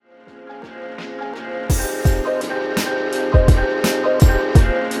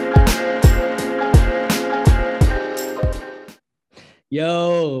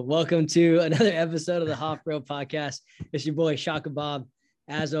Yo, welcome to another episode of the Hoff Bro podcast. It's your boy Shaka Bob,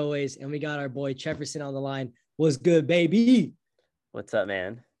 as always, and we got our boy Jefferson on the line. What's good, baby? What's up,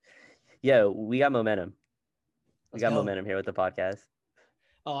 man? Yo, we got momentum. Let's go. Momentum here with the podcast.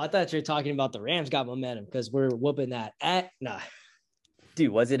 Oh, I thought you were talking about the Rams got momentum because we're whooping that. Nah.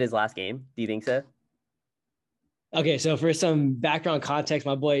 Dude, was it his last game? Do you think so? Okay, so for some background context,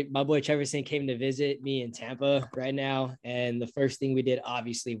 my boy Jefferson came to visit me in Tampa right now, and the first thing we did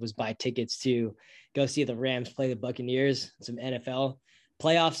obviously was buy tickets to go see the Rams play the Buccaneers, some NFL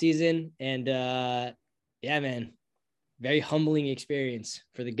playoff season, and yeah, man, very humbling experience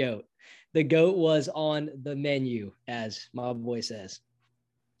for the GOAT. The GOAT was on the menu, as my boy says.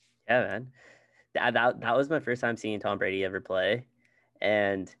 Yeah, man. That was my first time seeing Tom Brady ever play,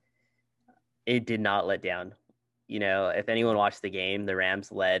 and it did not let down. You know, if anyone watched the game, the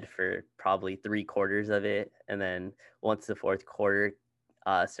Rams led for probably 3/4 of it. And then once the fourth quarter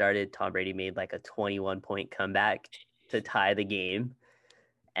started, Tom Brady made like a 21-point comeback to tie the game.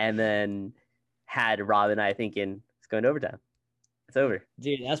 And then had Rob and I thinking, it's going to overtime. It's over.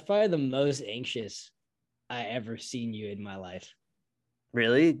 Dude, that's probably the most anxious I ever seen you in my life.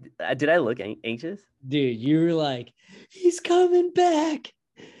 Really? Did I look anxious? Dude, you were like, he's coming back.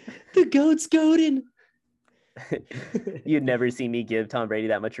 The GOAT's goading. You'd never see me give Tom Brady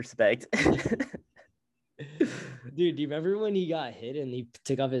that much respect. Dude, do you remember when he got hit and he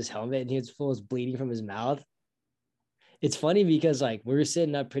took off his helmet and he was bleeding from his mouth? It's funny because like we were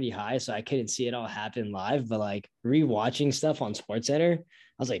sitting up pretty high, so I couldn't see it all happen live. But like rewatching stuff on SportsCenter, I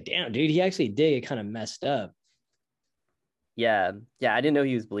was like, damn, dude, he actually did get kind of messed up. Yeah. I didn't know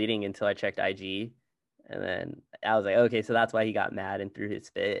he was bleeding until I checked IG. And then I was like, okay, so that's why he got mad and threw his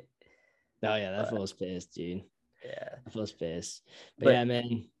spit. Oh yeah, that fool was pissed, dude. Yeah. That fool was pissed. But yeah,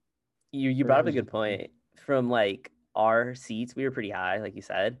 man. You brought up a good point. From like our seats, we were pretty high, like you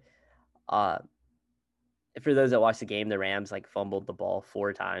said. For those that watched the game, the Rams like fumbled the ball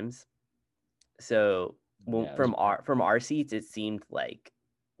 4 times. So from our seats, it seemed like,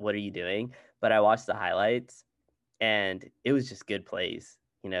 what are you doing? But I watched the highlights, and it was just good plays.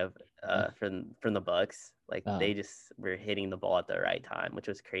 You know, from the Bucks, like they just were hitting the ball at the right time, which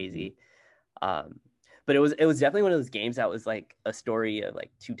was crazy. But it was definitely one of those games that was like a story of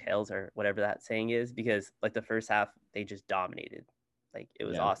like two tales or whatever that saying is, because like the first half they just dominated. Like it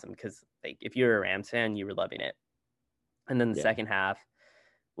was awesome because like if you're a Rams fan, you were loving it. And then the second half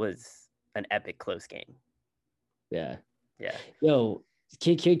was an epic close game. Yeah. Yeah. Yo,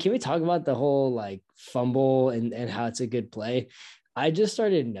 can we talk about the whole like fumble and how it's a good play? I just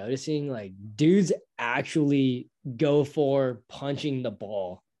started noticing like dudes actually go for punching the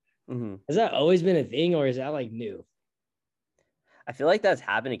ball. Mm-hmm. Has that always been a thing, or is that like new? I feel like that's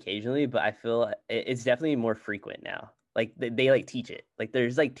happened occasionally, but I feel it's definitely more frequent now. Like they like teach it. Like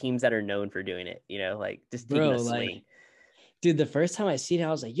there's like teams that are known for doing it, you know, like just taking a swing. Like, dude, the first time I seen it, I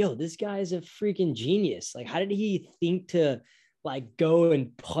was like, yo, this guy is a freaking genius. Like, how did he think to like go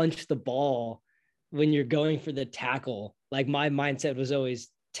and punch the ball when you're going for the tackle? Like my mindset was always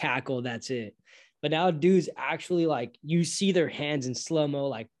tackle, that's it. But now dudes actually like you see their hands in slow-mo,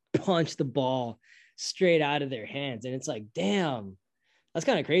 like punch the ball straight out of their hands. And it's like, damn, that's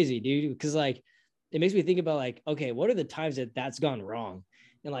kind of crazy, dude. Cause like it makes me think about like, okay, what are the times that that's gone wrong?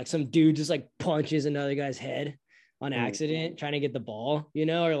 And like some dude just like punches another guy's head on accident trying to get the ball, you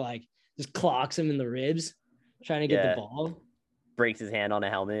know, or like just clocks him in the ribs trying to get the ball. Breaks his hand on a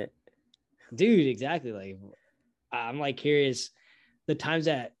helmet. Dude, exactly. Like I'm like curious the times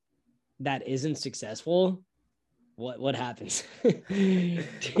that isn't successful, what happens?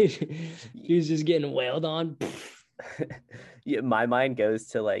 He's just getting wailed on. Yeah, my mind goes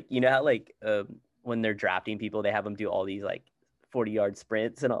to like, you know how like when they're drafting people, they have them do all these like 40-yard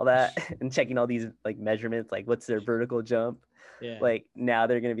sprints and all that and checking all these like measurements, like what's their vertical jump. Like now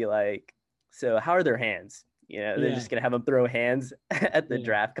they're gonna be like, so how are their hands? You know, they're just gonna have them throw hands at the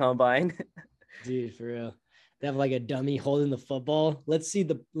draft combine. Dude, for real. They have like a dummy holding the football. Let's see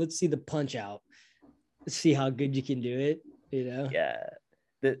the punch out. Let's see how good you can do it, you know. Yeah.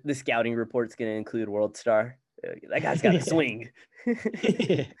 The scouting report's gonna include World Star. That guy's got a swing.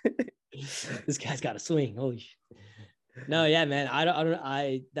 This guy's got a swing. Holy shit. No, yeah, man.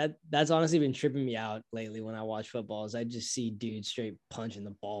 That's honestly been tripping me out lately when I watch football. Is I just see dudes straight punching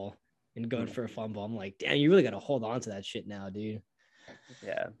the ball and going for a fumble. I'm like, damn, you really got to hold on to that shit now, dude.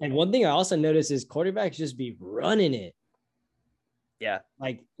 Yeah. And one thing I also noticed is quarterbacks just be running it. Yeah.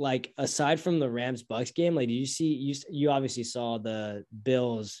 Like aside from the Rams Bucks game, like did you see you obviously saw the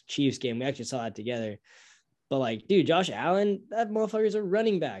Bills Chiefs game. We actually saw that together. But like, dude, Josh Allen, that motherfucker's a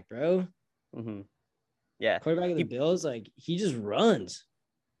running back, bro. Mm-hmm. Yeah. Quarterback of the Bills, like he just runs.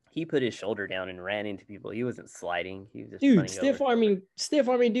 He put his shoulder down and ran into people. He wasn't sliding. He was just Dude, running over. stiff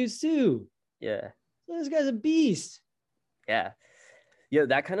arming dudes too. Yeah. So this guy's a beast. Yeah. Yeah,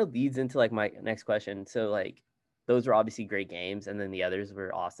 that kind of leads into like my next question. So like those were obviously great games, and then the others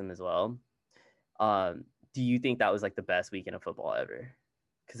were awesome as well. Do you think that was like the best weekend of football ever?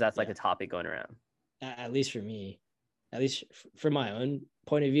 Because that's like a topic going around. At least for me, at least from my own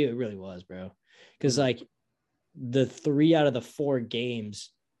point of view, it really was, bro. Because like the 3 out of the 4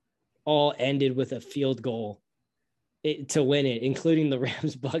 games all ended with a field goal to win it, including the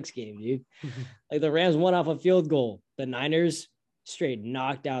Rams-Bucks game, dude. Like the Rams won off a field goal. The Niners straight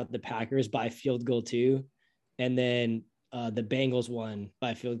knocked out the Packers by field goal too. And then the Bengals won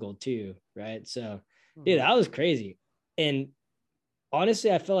by field goal too, right? So, dude, that was crazy. And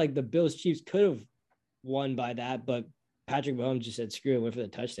honestly, I felt like the Bills Chiefs could have won by that, but Patrick Mahomes just said screw it, went for the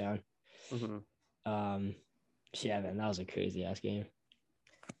touchdown. Yeah, man, that was a crazy ass game.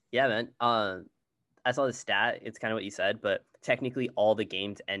 Yeah, man. I saw the stat. It's kind of what you said, but technically all the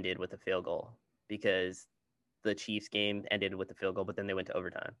games ended with a field goal because the Chiefs game ended with a field goal, but then they went to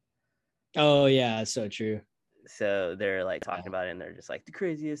overtime. Oh yeah, that's so true. So they're like talking about it, and they're just like the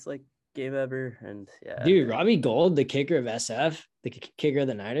craziest like game ever. And yeah, dude, Robbie Gould, the kicker of SF, the kicker of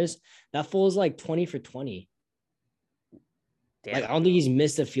the Niners, that fool is like 20 for 20. Damn. Like I don't think he's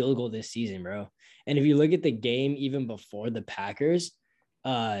missed a field goal this season, bro. And if you look at the game even before the Packers,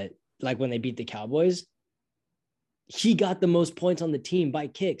 like when they beat the Cowboys, he got the most points on the team by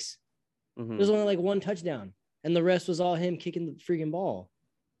kicks. There's only like 1 touchdown, and the rest was all him kicking the freaking ball.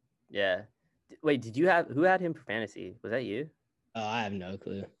 Yeah. Wait, who had him for fantasy? Was that you? Oh, I have no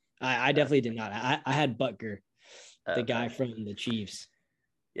clue. I definitely did not. I had Butker, the guy from the Chiefs.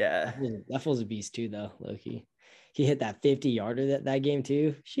 Yeah. That fool's a beast too, though, Loki. He hit that 50-yarder that game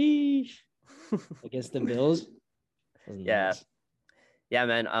too. Sheesh. Against the Bills. Yeah. Nice. Yeah,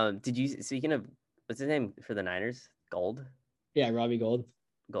 man. Did you, speaking of, what's his name for the Niners? Gould? Yeah, Robbie Gould.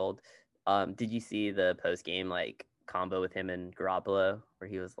 Did you see the post game like combo with him and Garoppolo where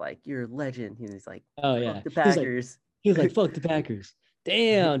he was like, "You're a legend." He's like, "Oh yeah, fuck the Packers." He was like, "Fuck the Packers."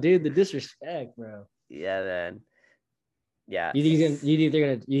 Damn, dude, the disrespect, bro. Yeah, man. Yeah. You think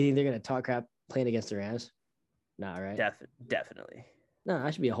they're gonna talk crap playing against the Rams? Nah, right? Definitely. No,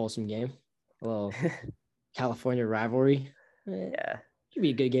 that should be a wholesome game. A little California rivalry. Yeah. Should be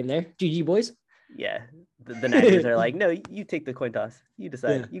a good game there. GG boys. Yeah. The Niners are like, no, you take the coin toss. You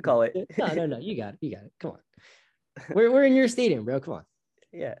decide. Yeah. You call it. No. You got it. Come on. We're in your stadium, bro. Come on.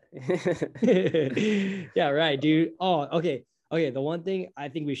 Yeah. Yeah, right, dude. Oh, okay. The one thing I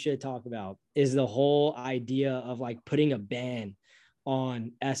think we should talk about is the whole idea of like putting a ban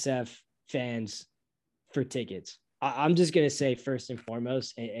on SF fans for tickets. I'm just gonna say first and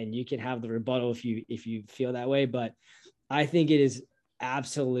foremost, and you can have the rebuttal if you feel that way, but I think it is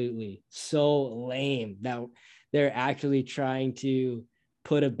absolutely so lame that they're actually trying to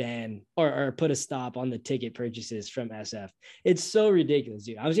put a ban or put a stop on the ticket purchases from SF. It's so ridiculous,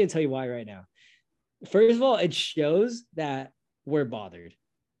 dude. I'm just gonna tell you why right now. First of all, it shows that we're bothered,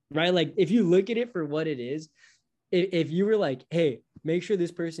 right? Like if you look at it for what it is, if you were like, hey, make sure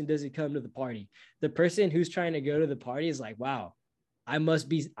this person doesn't come to the party, the person who's trying to go to the party is like, wow, I must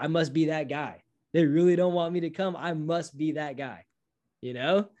be that guy. They really don't want me to come. I must be that guy, you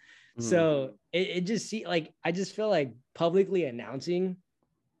know? So it just I just feel like publicly announcing,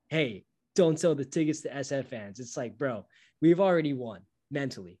 hey, don't sell the tickets to SF fans. It's like, bro, we've already won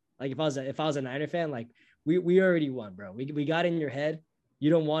mentally. Like if I was a Niner fan, like we already won, bro. We got in your head.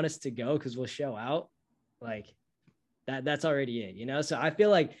 You don't want us to go because we'll show out. Like that's already it, you know? So I feel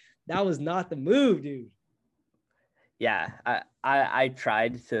like that was not the move, dude. Yeah, I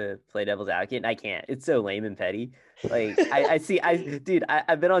tried to play devil's advocate and I can't. It's so lame and petty. Like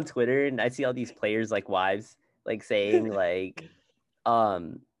I've been on Twitter and I see all these players like wives like saying like,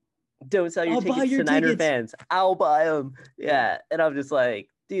 don't sell your tickets to Niner fans. I'll buy them. Yeah, and I'm just like,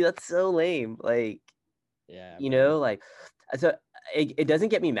 dude, that's so lame. Like, yeah, you know, like, so it doesn't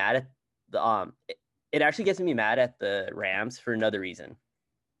get me mad at the It actually gets me mad at the Rams for another reason.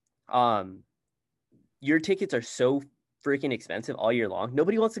 Your tickets are so freaking expensive all year long.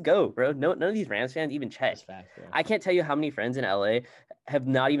 Nobody wants to go, bro. None of these Rams fans even check. I can't tell you how many friends in LA have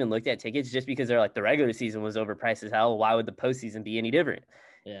not even looked at tickets just because they're like, the regular season was overpriced as hell. Why would the postseason be any different?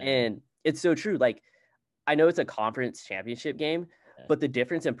 Yeah. And it's so true. Like, I know it's a conference championship game, but the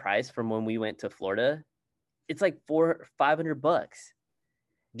difference in price from when we went to Florida, it's like $500.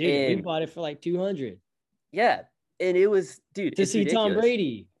 Dude, we bought it for like 200. Yeah. And it was, dude, to see ridiculous. Tom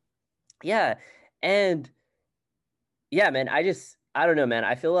Brady. Yeah. And yeah, man, I don't know, man.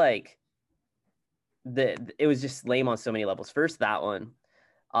 I feel like it was just lame on so many levels. First, that one.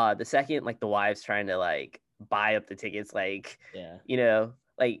 The second, like the wives trying to like buy up the tickets, like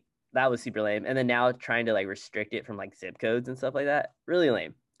like that was super lame. And then now trying to like restrict it from like zip codes and stuff like that, really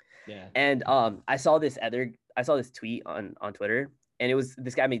lame. Yeah. And I saw this tweet on Twitter, and it was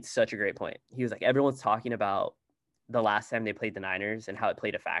this guy made such a great point. He was like, everyone's talking about the last time they played the Niners and how it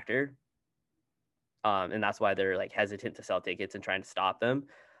played a factor. And that's why they're like hesitant to sell tickets and trying to stop them.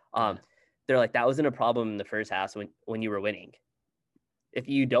 They're like, that wasn't a problem in the first half when you were winning. If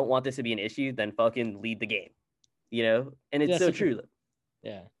you don't want this to be an issue, then fucking lead the game, And it's so true.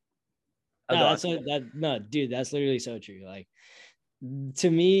 Yeah. No, dude, that's literally so true. Like, to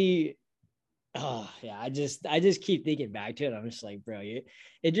me, I just keep thinking back to it. I'm just like, bro,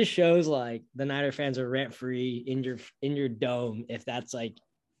 it just shows like the Niner fans are rent free in your dome if that's like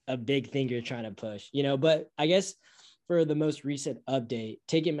a big thing you're trying to push, But I guess for the most recent update,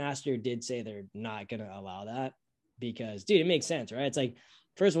 Ticketmaster did say they're not going to allow that because, dude, it makes sense, right? It's like,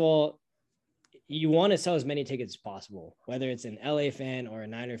 first of all, you want to sell as many tickets as possible, whether it's an LA fan or a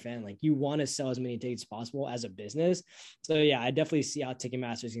Niner fan, like you want to sell as many tickets as possible as a business. So yeah, I definitely see how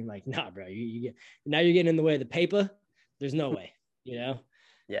Ticketmaster's like, nah, bro, now you're getting in the way of the paper. There's no way, Yeah.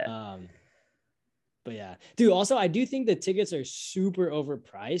 But yeah, dude, also I do think the tickets are super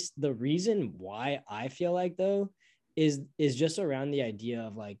overpriced. The reason why I feel like though is just around the idea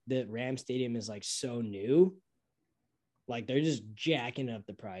of like the Ram Stadium is like so new. Like they're just jacking up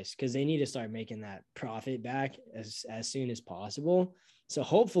the price because they need to start making that profit back as soon as possible. So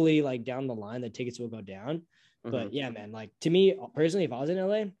hopefully like down the line, the tickets will go down. Mm-hmm. But yeah, man, like to me personally, if I was in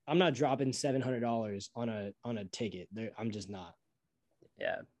LA, I'm not dropping $700 on a ticket. I'm just not.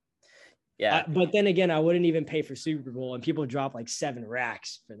 Yeah. Yeah. But then again, I wouldn't even pay for Super Bowl and people drop like 7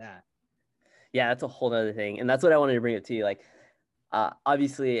 racks for that. Yeah, that's a whole other thing. And that's what I wanted to bring up to you. Like,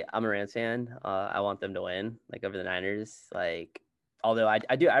 obviously I'm a Rams fan. I want them to win like over the Niners. Like, although I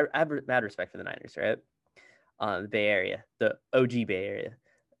have mad respect for the Niners, right? The Bay Area, the OG Bay Area.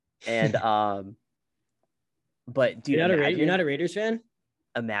 And, but dude, you're not a Raiders fan?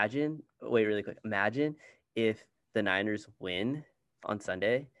 Wait, really quick. Imagine if the Niners win on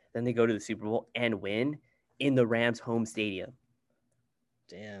Sunday, then they go to the Super Bowl and win in the Rams home stadium.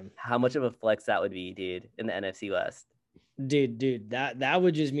 Damn. How much of a flex that would be, dude, in the NFC West. Dude, that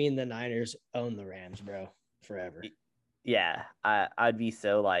would just mean the Niners own the Rams, bro, forever. Yeah, I'd be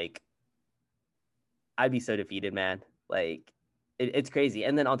so defeated, man. Like, it's crazy.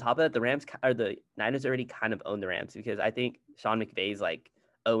 And then on top of that, the Niners already kind of own the Rams because I think Sean McVay's like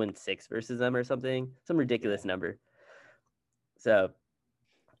 0-6 versus them or something, some ridiculous number. So,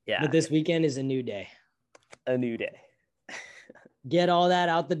 yeah. But this weekend is a new day. A new day. Get all that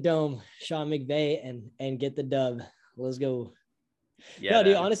out the dome, Sean McVay, and get the dub. Let's go. Yeah, no,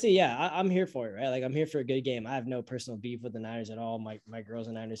 dude, honestly, yeah, I'm here for it, right? Like, I'm here for a good game. I have no personal beef with the Niners at all. My girl's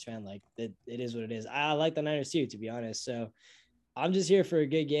a Niners fan. Like, it is what it is. I like the Niners too, to be honest. So I'm just here for a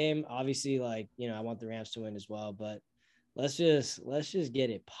good game. Obviously, like, I want the Rams to win as well, but let's just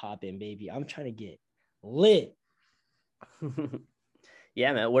get it popping, baby. I'm trying to get lit.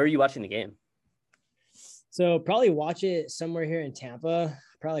 Yeah, man. Where are you watching the game? So probably watch it somewhere here in Tampa,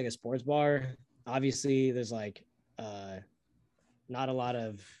 probably like a sports bar. Obviously, there's like not a lot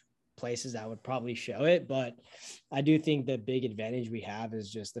of places that would probably show it, but I do think the big advantage we have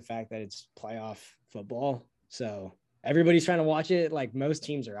is just the fact that it's playoff football. So everybody's trying to watch it. Like most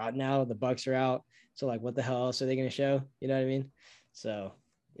teams are out now. The Bucs are out. So like, what the hell else are they going to show? You know what I mean? So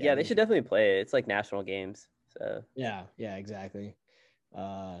yeah, they should definitely play it. It's like national games. So yeah, exactly.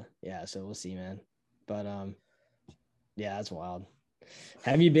 Yeah, so we'll see, man. But yeah, that's wild.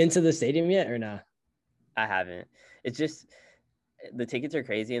 Have you been to the stadium yet or not? I haven't. It's just the tickets are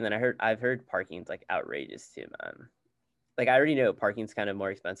crazy, and then I've heard parking's like outrageous too, man. Like I already know parking's kind of more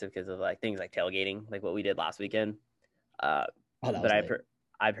expensive because of like things like tailgating, like what we did last weekend. But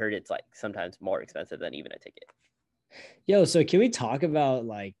I've heard it's like sometimes more expensive than even a ticket. Yo, so can we talk about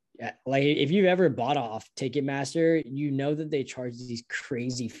like if you've ever bought off Ticketmaster, you know that they charge these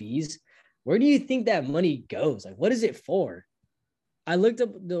crazy fees. Where do you think that money goes? Like, what is it for? I looked up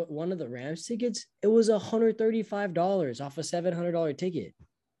one of the Rams tickets. It was $135 off a $700 ticket.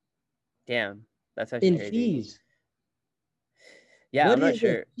 Damn, that's actually crazy. Fees. Yeah, I'm not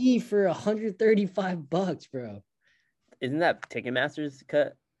sure. Fee for $135, bro. Isn't that Ticketmaster's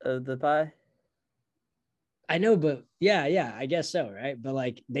cut of the pie? I know, but yeah, I guess so, right? But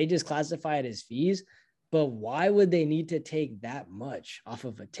like they just classify it as fees. But why would they need to take that much off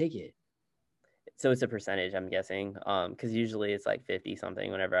of a ticket? So it's a percentage, I'm guessing. Because usually it's like 50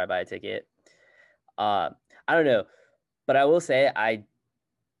 something whenever I buy a ticket. I don't know, but I will say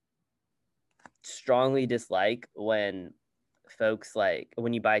strongly dislike when folks like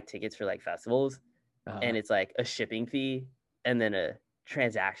when you buy tickets for like festivals and it's like a shipping fee and then a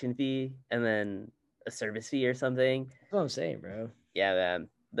transaction fee and then a service fee or something. That's what I'm saying, bro. Yeah, man.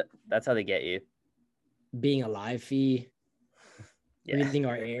 That's how they get you. Being alive fee, breathing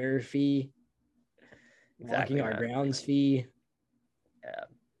our air fee, exactly, walking our man. grounds fee. Yeah.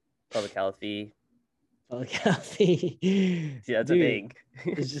 Public health fee. Public health fee. See, that's dude, a thing.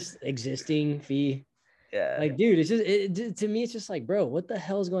 It's just existing fee. Yeah. Like, dude, it's just to me, it's just like, bro, what the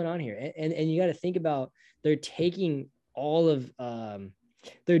hell is going on here? And you got to think about they're taking all of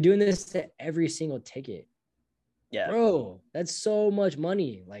they're doing this to every single ticket. Yeah. Bro, that's so much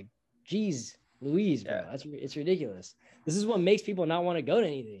money. Like, geez, Louise, bro. Yeah. It's ridiculous. This is what makes people not want to go to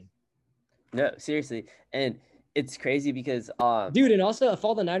anything. No, seriously. And it's crazy because dude, and also if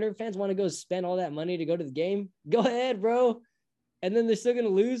all the Niner fans want to go spend all that money to go to the game, go ahead, bro. And then they're still gonna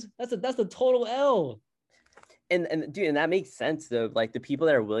lose. That's a total L. And dude, and that makes sense though. Like the people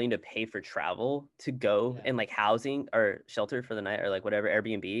that are willing to pay for travel to go and like housing or shelter for the night or like whatever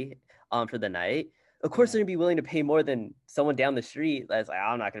Airbnb for the night, of course they're gonna be willing to pay more than someone down the street that's like,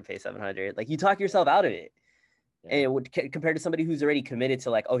 I'm not gonna pay $700. Like you talk yourself out of it. And it would compared to somebody who's already committed to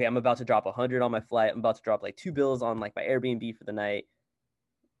like, okay, I'm about to drop $100 on my flight. I'm about to drop like $2 on like my Airbnb for the night.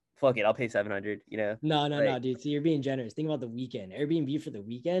 Fuck it, I'll pay $700. You know? No, dude. So you're being generous. Think about the weekend. Airbnb for the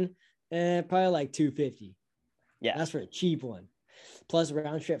weekend, probably like $250. Yeah, that's for a cheap one. Plus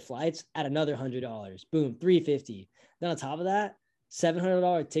round trip flights at another $100. Boom, $350. Then on top of that,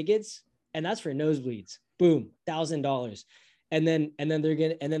 $700 tickets, and that's for nosebleeds. Boom, $1,000. And then they're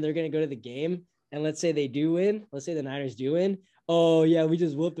gonna go to the game. And let's say they do win. Let's say the Niners do win. Oh yeah, we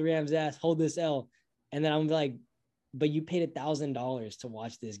just whooped the Rams' ass. Hold this L. And then I'm like, but you paid $1,000 to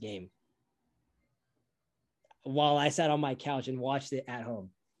watch this game while I sat on my couch and watched it at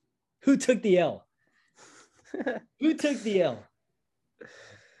home. Who took the L? Who took the L?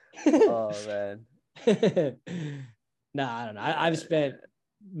 Oh man. Nah, I don't know. I've spent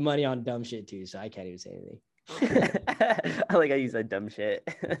money on dumb shit too, so I can't even say anything. I like how you said dumb shit.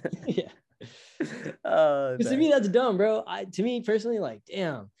 Yeah. Because to me, that's dumb, bro. To me personally, like,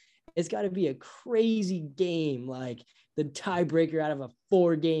 damn, it's got to be a crazy game, like the tiebreaker out of a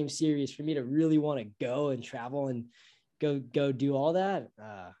 4-game series for me to really want to go and travel and go do all that.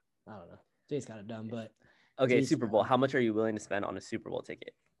 I don't know. It's kind of dumb, but okay. Super Bowl. How much are you willing to spend on a Super Bowl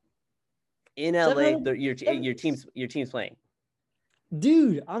ticket in LA? Your team's playing.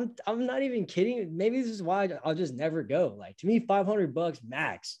 Dude, I'm not even kidding. Maybe this is why I'll just never go. Like to me, $500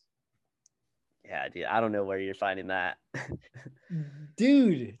 max. Yeah, dude, I don't know where you're finding that.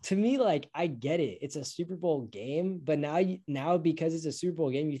 Dude, to me, like, I get it. It's a Super Bowl game, but now because it's a Super Bowl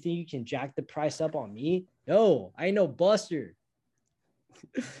game, you think you can jack the price up on me? No, I ain't no buster.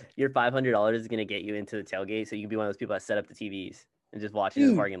 Your $500 is gonna get you into the tailgate, so you can be one of those people that set up the TVs and just watch it in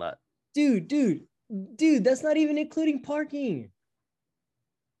the parking lot. Dude, that's not even including parking.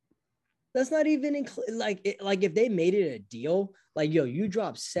 That's not even like if they made it a deal, like, yo, you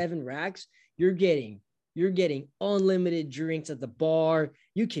drop 7 racks, you're getting unlimited drinks at the bar.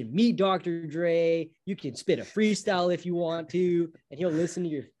 You can meet Dr. Dre. You can spit a freestyle if you want to, and he'll listen to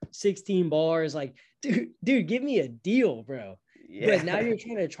your 16 bars. Like, dude, give me a deal, bro. Yeah. But now you're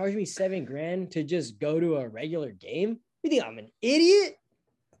trying to charge me $7,000 to just go to a regular game? You think I'm an idiot?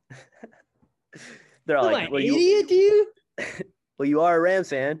 They're all like, well, idiot, do you? Well, you are a Rams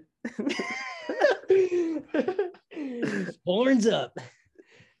fan. Horns up.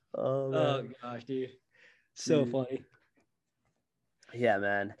 Oh gosh, dude. So funny. Yeah,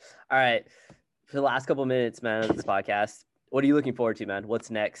 man. All right. For the last couple of minutes, man, of this podcast, what are you looking forward to, man?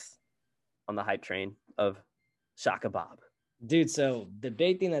 What's next on the hype train of Shaka Bob? Dude, so the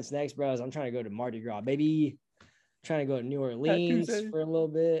big thing that's next, bro, is I'm trying to go to Mardi Gras, baby. Trying to go to New Orleans for a little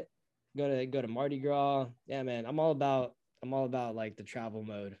bit. Go to Mardi Gras. Yeah, man. I'm all about like the travel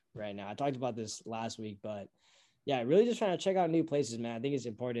mode right now. I talked about this last week, but yeah, really just trying to check out new places, man. I think it's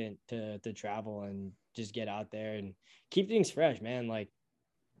important to travel and just get out there and keep things fresh, man. Like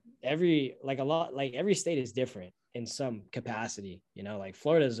every state is different in some capacity, you know, like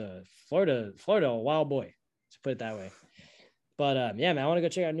Florida a wild boy, to put it that way. But yeah, man, I want to go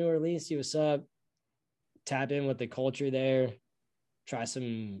check out New Orleans, see what's up, tap in with the culture there, try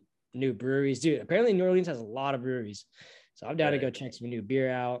some new breweries. Dude, apparently New Orleans has a lot of breweries. So I'm down to go check some new beer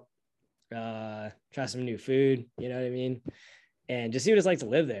out, try some new food, you know what I mean? And just see what it's like to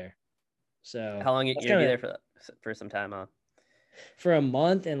live there. So how long you're going to be there for some time, huh? For a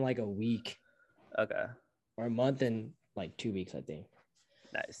month and like a week. Okay. Or a month and like 2 weeks, I think.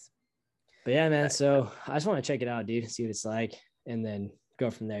 Nice. But yeah, man, so I just want to check it out, dude, see what it's like, and then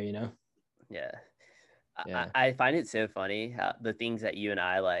go from there, you know? Yeah. Yeah. I find it so funny how the things that you and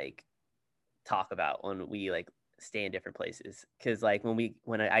I like talk about when we like stay in different places. Cause like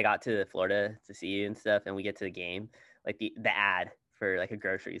when I got to Florida to see you and stuff and we get to the game, like the ad for like a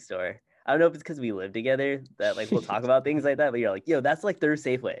grocery store. I don't know if it's because we live together that like we'll talk about things like that, but you're like, yo, that's like their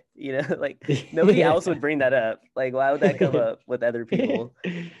Safeway, you know, like nobody else would bring that up. Like, why would that come up with other people?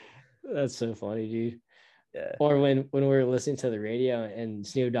 That's so funny, dude. Yeah. Or when we were listening to the radio and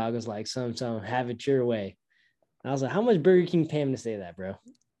Snoop Dogg was like, some have it your way. And I was like, how much Burger King pay him to say that, bro?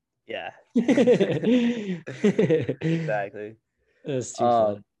 Yeah. Exactly. That's too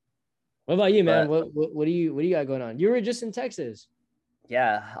funny. What about you, man? What do you got going on? You were just in Texas.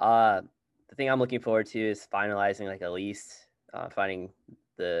 Yeah. The thing I'm looking forward to is finalizing like a lease, finding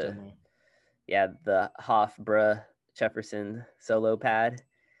the Hofbra Jefferson solo pad.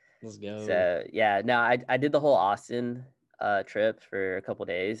 Let's go. So yeah, no, I did the whole Austin trip for a couple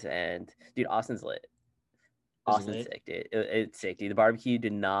days, and dude, Austin's lit. Austin's sick, dude. It's sick, dude. The barbecue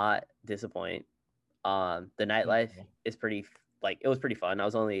did not disappoint. The nightlife is pretty it was pretty fun. I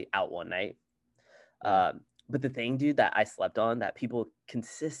was only out one night. But the thing, dude, that I slept on that people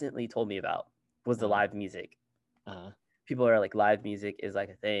consistently told me about was the live music. People are like, live music is like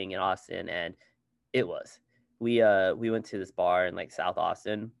a thing in Austin, and it was. We went to this bar in like South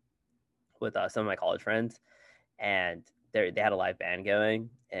Austin with some of my college friends, and they had a live band going,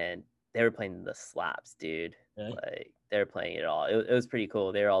 and they were playing the slaps, dude. Really? Like they were playing it all. It was pretty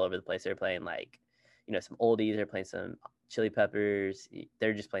cool. They were all over the place. They were playing like, you know, some oldies. They're playing some Chili Peppers.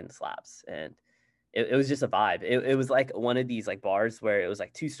 They're just playing the slaps, and it was just a vibe. It was like one of these like bars where it was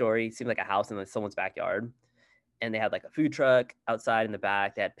like 2-story, seemed like a house in like someone's backyard, and they had like a food truck outside in the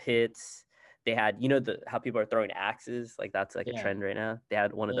back. They had pits. They had, you know, how people are throwing axes, like that's like a trend right now. They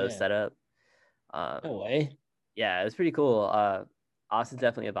had one of those set up. No way. Yeah, it was pretty cool. Austin's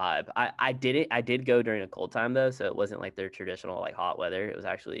definitely a vibe. I did go during a cold time though, so it wasn't like their traditional like hot weather. It was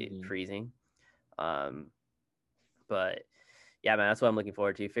actually freezing. But yeah, man, that's what I'm looking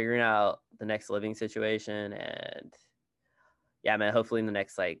forward to, figuring out the next living situation. And yeah, man, hopefully in the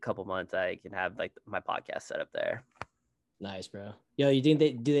next like couple months I can have like my podcast set up there. Nice, bro. Yo, you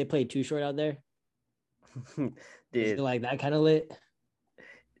think they play Too Short out there? Dude, is it like that kind of lit?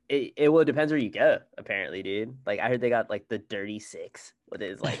 It depends where you go, apparently, dude. Like I heard they got like the Dirty Six, what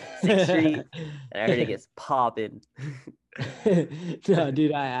is like 6th Street, and I heard it gets popping. No,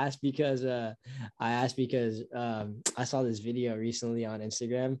 dude, I asked because I saw this video recently on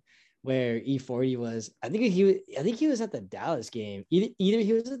Instagram where E40 was. I think he was at the Dallas game. Either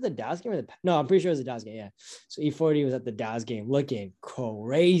he was at the Dallas game no, I'm pretty sure it was the Dallas game. Yeah. So E40 was at the Dallas game, looking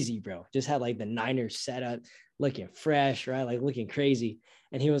crazy, bro. Just had like the Niners setup, looking fresh, right? Like looking crazy.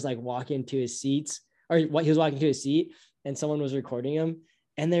 And he was like walking to his seats, or what he was walking to his seat, and someone was recording him,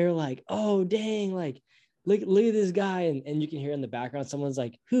 and they were like, "Oh dang, like look at this guy," and you can hear in the background someone's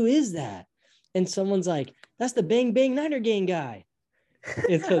like, "Who is that?" And someone's like, "That's the Bang Bang Niner Gang guy."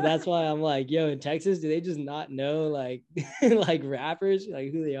 And so that's why I'm like, yo, in Texas, do they just not know like like rappers,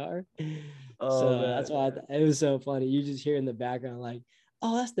 like who they are? So that's why it was so funny. You just hear in the background like,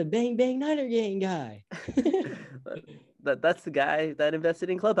 "Oh, that's the Bang Bang Niner Gang guy." That's the guy that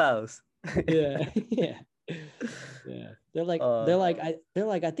invested in Clubhouse. Yeah. They're like,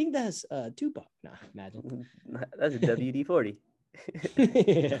 I think that's Tupac. Nah, imagine. That's a WD-40.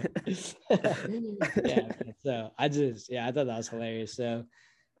 Yeah. So I thought that was hilarious. So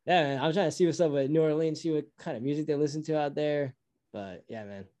yeah, man, I'm trying to see what's up with New Orleans, see what kind of music they listen to out there. But yeah,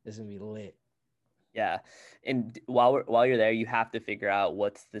 man, this is gonna be lit. Yeah, and while you're there, you have to figure out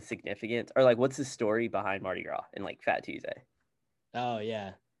what's the significance, or like what's the story behind Mardi Gras and like Fat Tuesday. Oh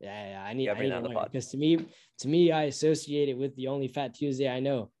yeah. I need to know, because to me, I associate it with the only Fat Tuesday I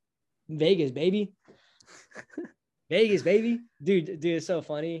know, Vegas, baby. Vegas, baby. Dude, it's so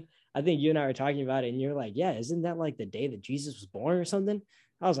funny. I think you and I were talking about it, and you're like, yeah, isn't that like the day that Jesus was born or something?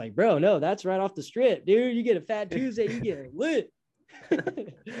 I was like, bro, no, that's right off the strip, dude. You get a Fat Tuesday, you get lit.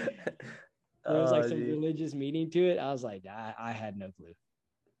 There was like some religious meaning to it. I was like, I had no clue.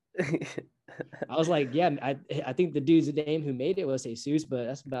 I was like, yeah, I think the dude's name who made it was Jesus, but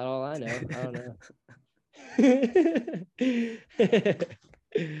that's about all I know. I don't know.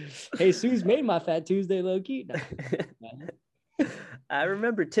 Jesus made my Fat Tuesday low key. No. I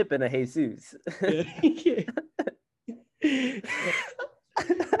remember tipping a Jesus.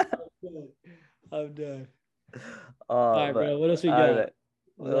 I'm done. All right, bro. What else we got? Right.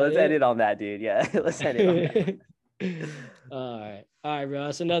 Let's end it on that, dude. Yeah, let's end it on that. All right, bro.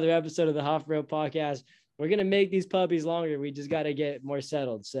 That's another episode of the Hofbro podcast. We're gonna make these puppies longer. We just got to get more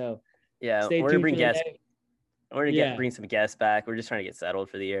settled. So yeah, we're gonna bring guests. We're gonna bring some guests back. We're just trying to get settled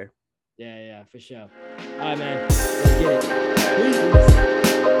for the year. Yeah, for sure. All right, man. Let's get it. Peace.